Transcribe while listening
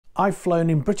I've flown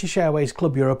in British Airways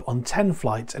Club Europe on 10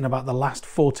 flights in about the last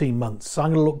 14 months, so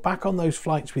I'm going to look back on those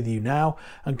flights with you now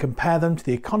and compare them to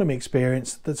the economy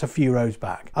experience that's a few rows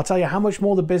back. I'll tell you how much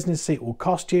more the business seat will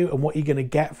cost you and what you're going to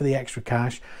get for the extra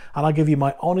cash, and I'll give you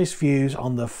my honest views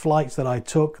on the flights that I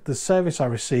took, the service I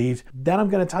received. Then I'm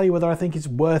going to tell you whether I think it's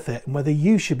worth it and whether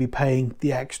you should be paying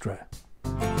the extra.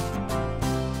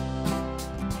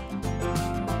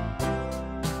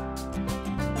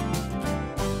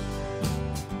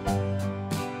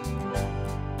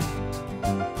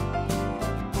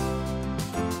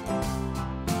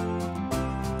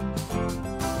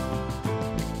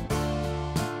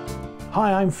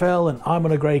 Hi, I'm Phil and I'm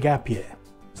on a great gap year.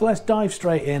 So let's dive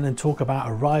straight in and talk about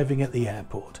arriving at the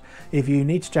airport. If you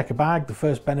need to check a bag, the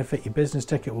first benefit your business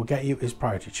ticket will get you is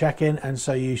priority check-in, and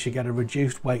so you should get a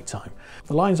reduced wait time.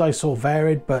 The lines I saw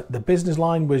varied, but the business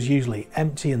line was usually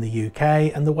empty in the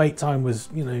UK and the wait time was,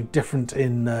 different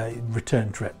in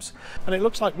return trips. And it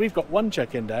looks like we've got one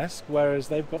check-in desk, whereas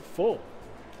they've got 4.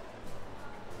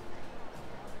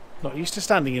 Not used to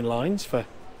standing in lines for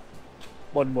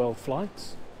one world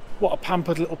flights. What a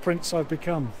pampered little prince I've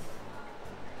become.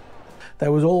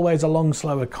 There was always a long,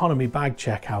 slow economy bag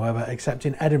check, however, except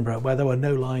in Edinburgh, where there were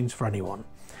no lines for anyone.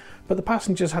 But the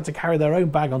passengers had to carry their own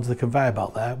bag onto the conveyor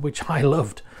belt there, which I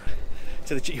loved.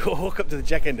 So you walk up to the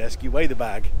check-in desk, you weigh the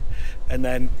bag, and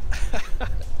then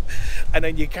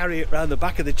you carry it around the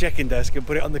back of the check-in desk and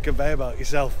put it on the conveyor belt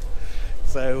yourself.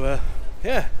 So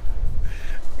yeah,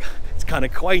 it's kind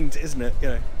of quaint, isn't it?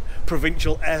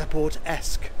 Provincial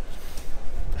airport-esque.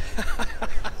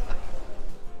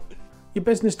 Your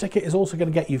business ticket is also going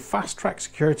to get you fast-track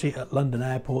security at London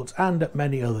airports and at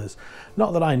many others.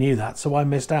 Not that I knew that, so I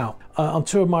missed out. On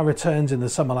 2 of my returns in the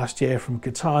summer last year from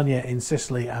Catania in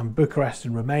Sicily and Bucharest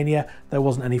in Romania, there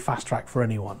wasn't any fast-track for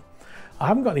anyone. I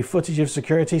haven't got any footage of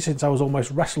security since I was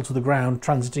almost wrestled to the ground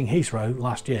transiting Heathrow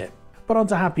last year. But on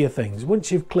to happier things.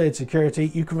 Once you've cleared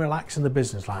security, you can relax in the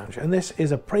business lounge, and this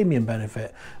is a premium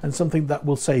benefit and something that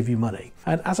will save you money.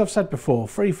 And as I've said before,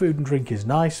 free food and drink is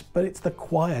nice, but it's the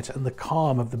quiet and the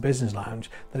calm of the business lounge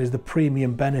that is the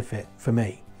premium benefit for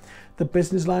me. The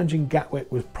business lounge in Gatwick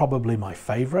was probably my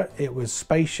favourite. It was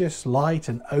spacious, light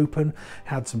and open,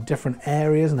 had some different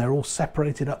areas and they're all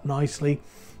separated up nicely.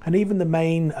 And even the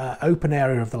main open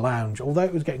area of the lounge, although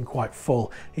it was getting quite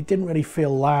full, it didn't really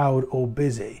feel loud or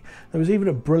busy. There was even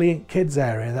a brilliant kids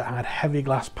area that had heavy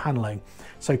glass panelling,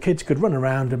 so kids could run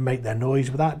around and make their noise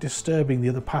without disturbing the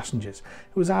other passengers.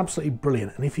 It was absolutely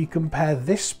brilliant. And if you compare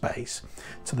this space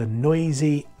to the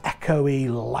noisy,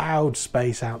 echoey, loud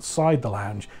space outside the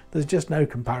lounge, there's just no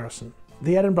comparison.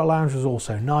 The Edinburgh lounge was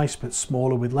also nice but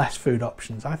smaller with less food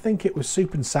options. I think it was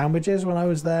soup and sandwiches when I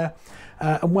was there,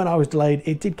 and when I was delayed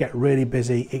it did get really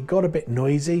busy. It got a bit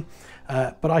noisy,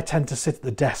 but I tend to sit at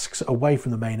the desks away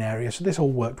from the main area, so this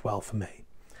all worked well for me.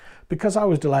 Because I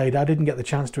was delayed, I didn't get the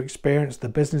chance to experience the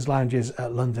business lounges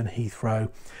at London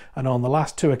Heathrow, and on the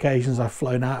last 2 occasions I've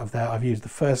flown out of there, I've used the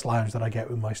first lounge that I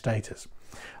get with my status.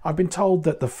 I've been told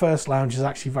that the first lounge is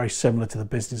actually very similar to the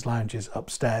business lounges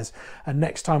upstairs, and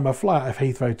next time I fly out of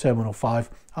Heathrow Terminal 5,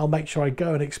 I'll make sure I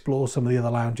go and explore some of the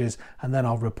other lounges and then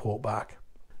I'll report back.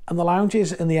 And the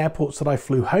lounges in the airports that I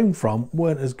flew home from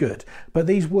weren't as good, but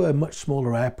these were much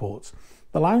smaller airports.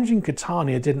 The lounge in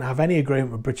Catania didn't have any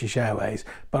agreement with British Airways,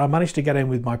 but I managed to get in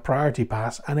with my priority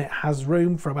pass and it has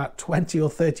room for about 20 or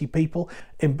 30 people.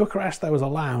 In Bucharest there was a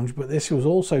lounge, but this was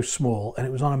also small and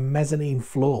it was on a mezzanine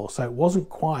floor, so it wasn't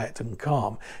quiet and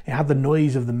calm. It had the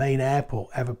noise of the main airport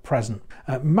ever present.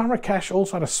 Marrakesh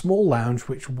also had a small lounge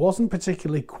which wasn't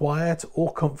particularly quiet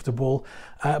or comfortable,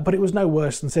 but it was no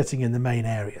worse than sitting in the main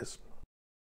areas.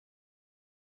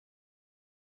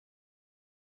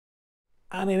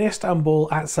 And in Istanbul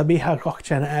at Sabiha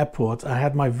Gökçen Airport, I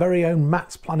had my very own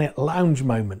Matt's Planet lounge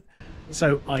moment.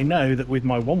 So I know that with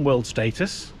my One World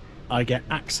status, I get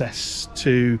access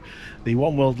to the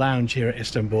One World Lounge here at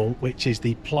Istanbul, which is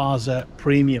the Plaza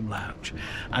Premium Lounge.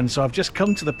 And so I've just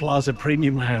come to the Plaza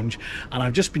Premium Lounge and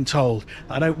I've just been told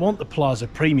I don't want the Plaza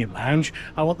Premium Lounge,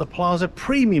 I want the Plaza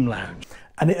Premium Lounge.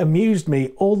 And it amused me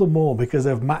all the more because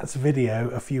of Matt's video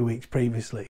a few weeks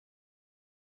previously.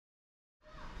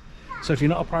 So if you're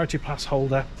not a priority pass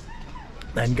holder,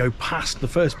 then go past the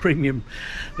first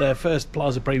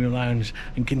Plaza Premium Lounge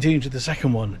and continue to the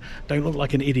second one. Don't look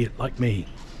like an idiot like me.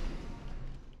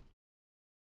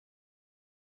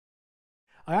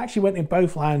 I actually went in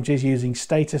both lounges using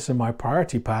status and my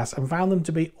priority pass and found them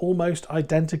to be almost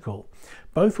identical.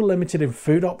 Both were limited in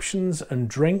food options and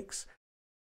drinks.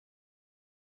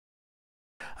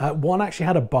 One actually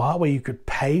had a bar where you could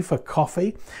pay for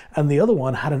coffee, and the other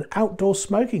one had an outdoor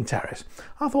smoking terrace.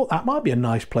 I thought that might be a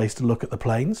nice place to look at the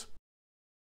planes.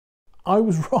 I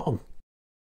was wrong.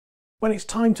 When it's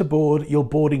time to board, you'll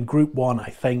board in Group 1, I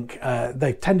think.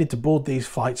 They've tended to board these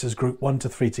flights as Group 1 to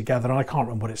 3 together, and I can't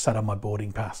remember what it said on my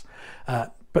boarding pass.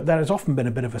 But there has often been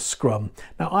a bit of a scrum.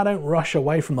 Now, I don't rush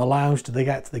away from the lounge till they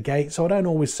get to the gate, so I don't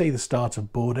always see the start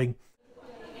of boarding.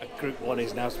 Group 1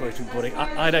 is now supposed to be boarding.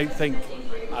 I don't think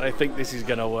this is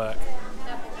going to work.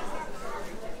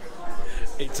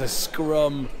 It's a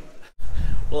scrum.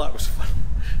 Well, that was fun.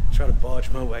 Trying to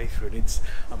barge my way through, and it's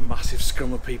a massive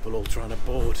scrum of people all trying to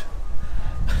board.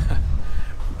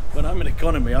 When I'm in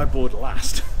economy, I board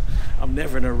last. I'm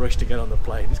never in a rush to get on the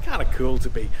plane. It's kind of cool to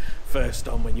be first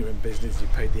on when you're in business. You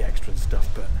paid the extra and stuff,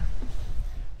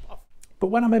 but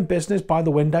when I'm in business by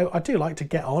the window, I do like to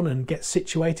get on and get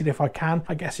situated if I can.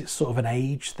 I guess it's sort of an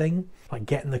age thing, like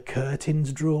getting the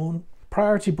curtains drawn.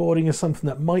 Priority boarding is something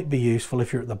that might be useful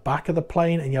if you're at the back of the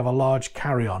plane and you have a large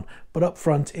carry-on, but up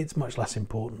front it's much less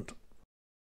important.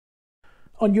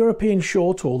 On European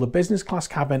short haul, the business class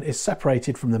cabin is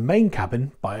separated from the main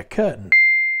cabin by a curtain.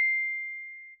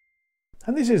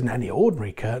 And this isn't any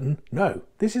ordinary curtain, no,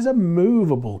 this is a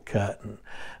movable curtain.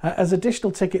 As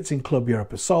additional tickets in Club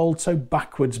Europe are sold, so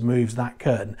backwards moves that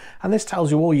curtain. And this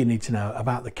tells you all you need to know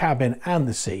about the cabin and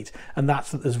the seat, and that's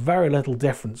that there's very little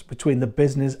difference between the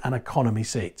business and economy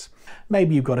seats.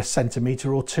 Maybe you've got a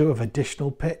centimetre or two of additional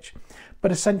pitch,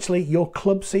 but essentially your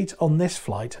club seat on this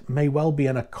flight may well be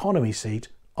an economy seat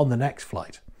on the next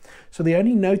flight. So the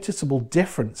only noticeable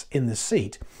difference in the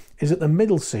seat is that the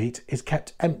middle seat is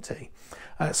kept empty.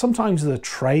 Sometimes there's a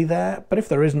tray there, but if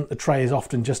there isn't, the tray is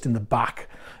often just in the back,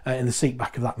 in the seat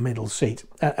back of that middle seat.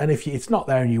 And if it's not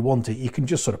there and you want it, you can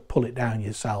just sort of pull it down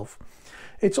yourself.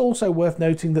 It's also worth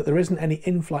noting that there isn't any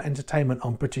in-flight entertainment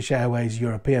on British Airways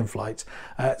European flights,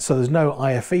 so there's no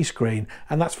IFE screen,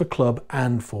 and that's for club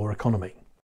and for economy.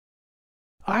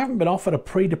 I haven't been offered a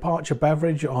pre-departure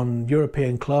beverage on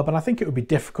European Club, and I think it would be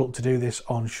difficult to do this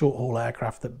on short-haul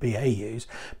aircraft that BA use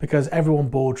because everyone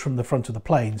boards from the front of the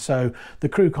plane, so the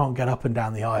crew can't get up and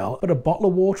down the aisle. But a bottle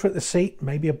of water at the seat,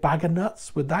 maybe a bag of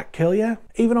nuts, would that kill you?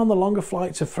 Even on the longer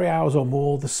flights of 3 hours or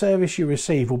more, the service you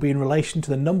receive will be in relation to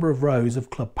the number of rows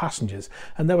of Club passengers,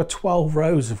 and there were 12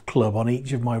 rows of Club on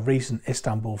each of my recent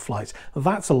Istanbul flights.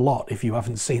 That's a lot if you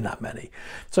haven't seen that many.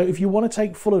 So if you want to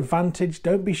take full advantage,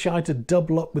 don't be shy to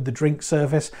double up with the drink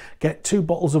service. Get 2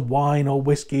 bottles of wine or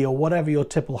whiskey or whatever your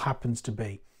tipple happens to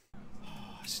be.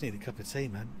 I just need a cup of tea,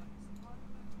 man.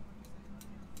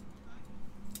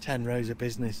 10 rows of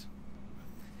business.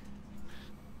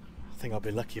 I think I'll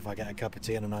be lucky if I get a cup of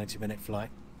tea on a 90-minute flight.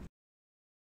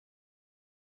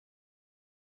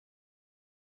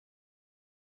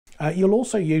 You'll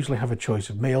also usually have a choice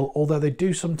of meal, although they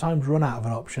do sometimes run out of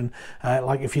an option,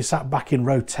 like if you sat back in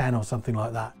row 10 or something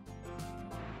like that.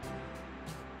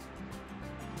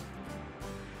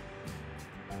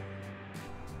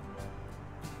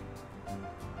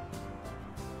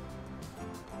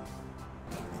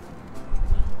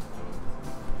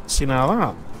 See,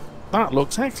 now that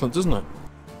looks excellent, doesn't it?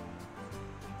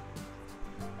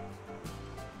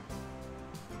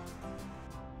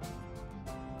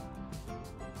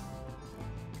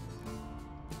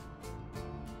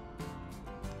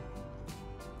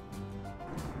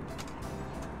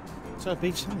 So a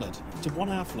beef salad. It's a 1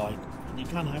 hour flight and you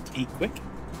kind of have to eat quick,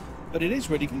 but it is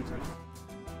really good.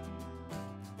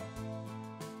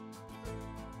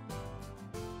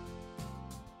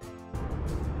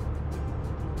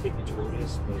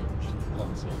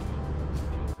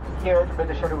 Here at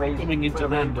British Airways, coming into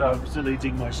London, I'm still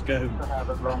eating my scone. I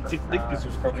didn't think this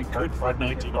was very good for a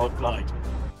 90-minute flight.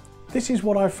 This is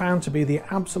what I found to be the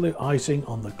absolute icing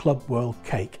on the Club World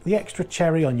cake. The extra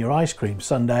cherry on your ice cream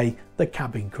sundae, the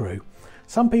cabin crew.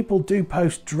 Some people do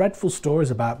post dreadful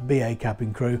stories about BA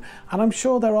cabin crew, and I'm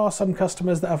sure there are some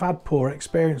customers that have had poor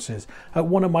experiences.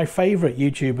 One of my favourite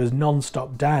YouTubers,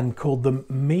 Nonstop Dan, called them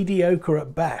mediocre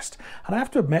at best, and I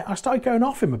have to admit I started going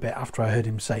off him a bit after I heard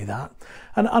him say that.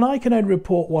 And I can only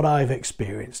report what I've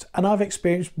experienced, and I've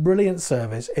experienced brilliant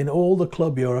service in all the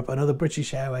Club Europe and other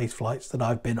British Airways flights that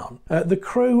I've been on. The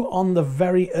crew on the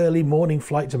very early morning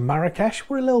flight to Marrakesh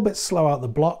were a little bit slow out the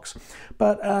blocks,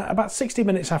 but about 60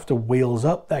 minutes after wheels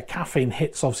up, their caffeine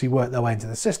hits obviously worked their way into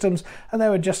the systems, and they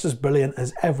were just as brilliant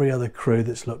as every other crew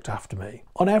that's looked after me.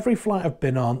 On every flight I've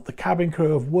been on, the cabin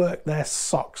crew have worked their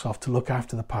socks off to look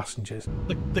after the passengers.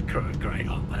 The crew are great,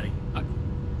 aren't they?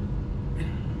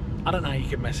 I don't know how you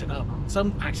can mess it up.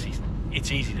 Actually,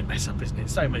 it's easy to mess up, isn't it?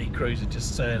 So many crews are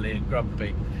just surly and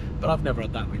grumpy, but I've never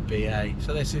had that with BA.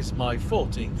 So this is my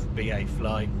 14th BA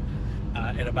flight.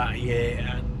 in about a year,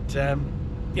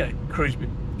 and crew's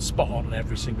been spot on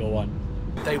every single one.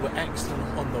 They were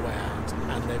excellent on the way out,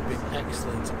 and they've been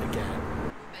excellent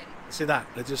again. See that?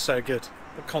 They're just so good.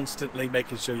 They're constantly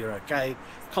making sure you're okay,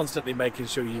 constantly making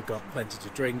sure you've got plenty to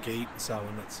drink, eat, and so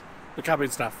on. The cabin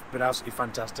staff have been absolutely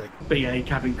fantastic. BA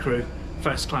cabin crew,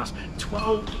 first class.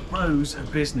 12 rows of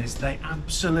business. They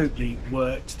absolutely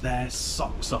worked their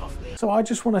socks off. So I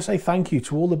just want to say thank you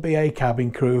to all the BA cabin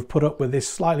crew who've put up with this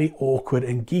slightly awkward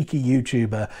and geeky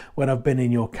YouTuber when I've been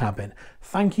in your cabin.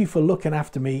 Thank you for looking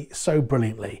after me so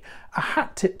brilliantly. A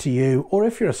hat tip to you, or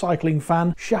if you're a cycling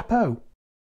fan, chapeau.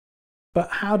 But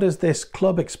how does this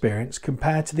club experience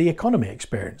compare to the economy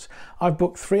experience? I've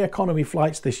booked 3 economy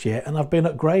flights this year and I've been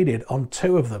upgraded on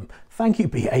 2 of them. Thank you,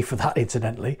 BA, for that,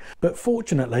 incidentally. But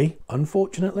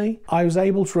unfortunately, I was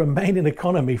able to remain in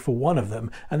economy for one of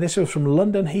them, and this was from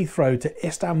London Heathrow to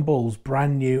Istanbul's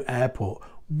brand new airport.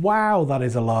 Wow, that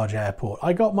is a large airport.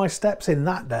 I got my steps in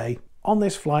that day. On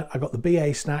this flight, I got the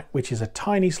BA snack, which is a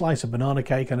tiny slice of banana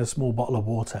cake and a small bottle of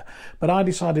water. But I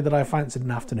decided that I fancied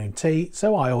an afternoon tea,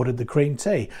 so I ordered the cream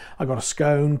tea. I got a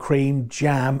scone, cream,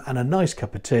 jam, and a nice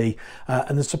cup of tea.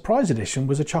 And the surprise edition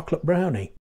was a chocolate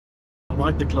brownie. I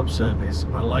like the club service.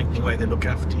 I like the way they look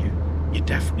after you. You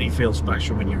definitely feel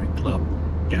special when you're in club.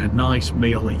 Get a nice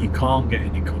meal that you can't get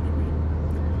in economy.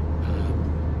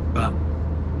 But,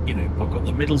 I've got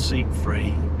the middle seat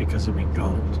free because I'm in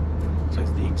gold. So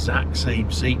it's the exact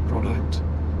same seat product.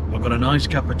 I've got a nice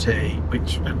cup of tea,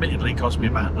 which admittedly cost me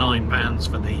about £9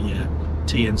 for the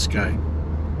tea and scone.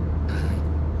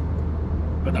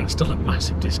 But that's still a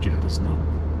massive discount, isn't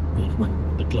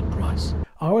it? The club price.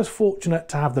 I was fortunate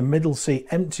to have the middle seat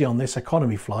empty on this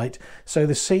economy flight, so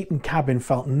the seat and cabin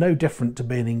felt no different to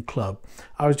being in club.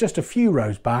 I was just a few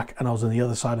rows back and I was on the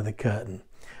other side of the curtain.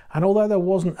 And although there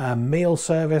wasn't a meal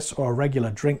service or a regular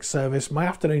drink service, my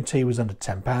afternoon tea was under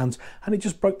 £10 and it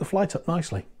just broke the flight up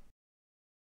nicely.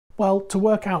 Well, to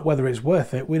work out whether it's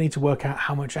worth it, we need to work out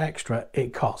how much extra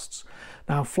it costs.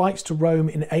 Now, flights to Rome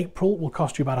in April will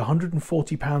cost you about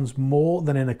 £140 more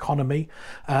than in economy,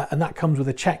 and that comes with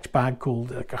a checked bag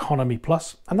called Economy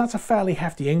Plus, and that's a fairly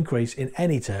hefty increase in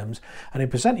any terms, and in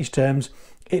percentage terms,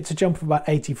 it's a jump of about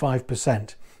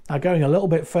 85%. Now, going a little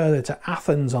bit further to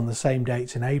Athens on the same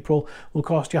dates in April will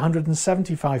cost you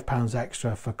 £175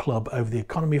 extra for club over the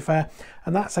economy fare,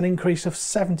 and that's an increase of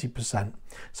 70%.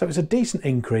 So it's a decent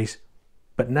increase,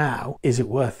 but now, is it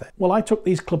worth it? Well, I took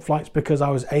these club flights because I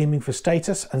was aiming for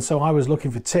status, and so I was looking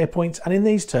for tier points, and in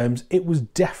these terms, it was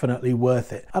definitely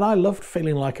worth it. And I loved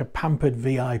feeling like a pampered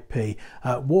VIP,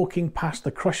 walking past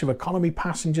the crush of economy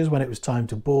passengers when it was time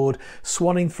to board,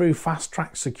 swanning through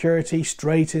fast-track security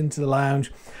straight into the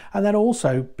lounge, and then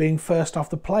also being first off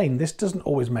the plane. This doesn't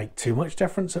always make too much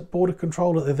difference at border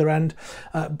control at the other end,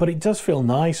 but it does feel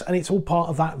nice, and it's all part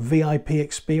of that VIP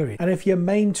experience. And if your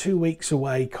main 2 weeks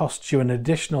away costs you an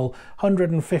additional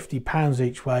 £150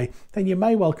 each way, then you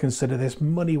may well consider this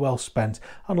money well spent.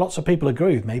 And lots of people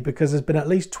agree with me because there's been at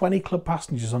least 20 club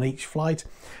passengers on each flight,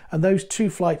 and those 2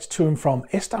 flights to and from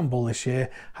Istanbul this year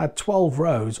had 12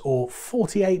 rows or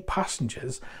 48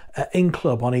 passengers in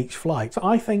club on each flight. So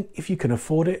I think if you can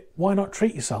afford it, why not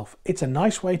treat yourself? It's a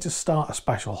nice way to start a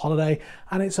special holiday,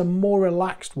 and it's a more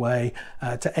relaxed way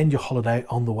to end your holiday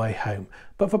on the way home.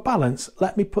 But for balance,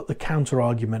 let me put the counter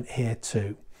argument here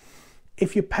too.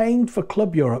 If you're paying for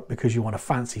Club Europe because you want a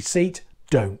fancy seat,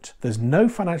 don't. There's no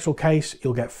financial case.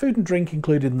 You'll get food and drink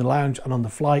included in the lounge and on the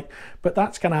flight, but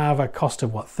that's going to have a cost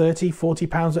of what, £30,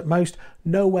 £40 at most,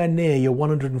 nowhere near your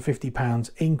 £150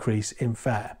 increase in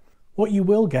fare. What you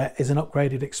will get is an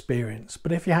upgraded experience,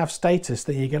 but if you have status,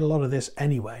 then you get a lot of this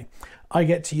anyway. I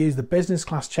get to use the business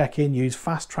class check-in, use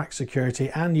fast track security,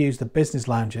 and use the business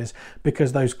lounges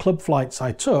because those club flights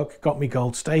I took got me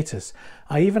gold status.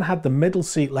 I even had the middle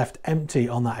seat left empty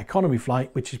on that economy flight,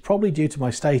 which is probably due to my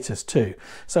status too.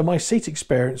 So my seat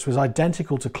experience was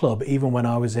identical to club even when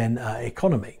I was in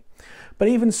economy. But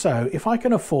even so, if I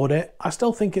can afford it, I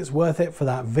still think it's worth it for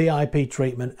that VIP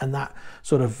treatment and that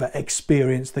sort of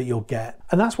experience that you'll get.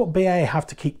 And that's what BA have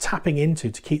to keep tapping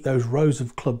into to keep those rows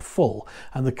of club full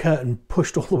and the curtain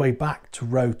pushed all the way back to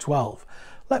row 12.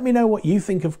 Let me know what you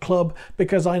think of club,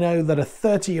 because I know that a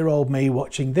 30-year-old me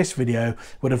watching this video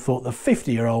would have thought the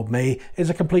 50-year-old me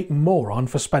is a complete moron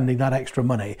for spending that extra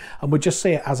money and would just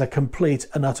see it as a complete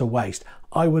and utter waste.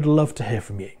 I would love to hear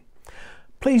from you.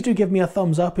 Please do give me a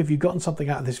thumbs up if you've gotten something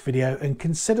out of this video, and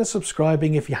consider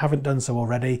subscribing if you haven't done so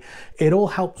already. It all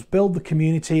helps build the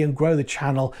community and grow the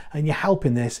channel, and your help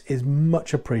in this is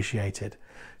much appreciated.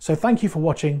 So thank you for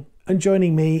watching and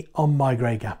joining me on my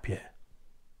grey gap year.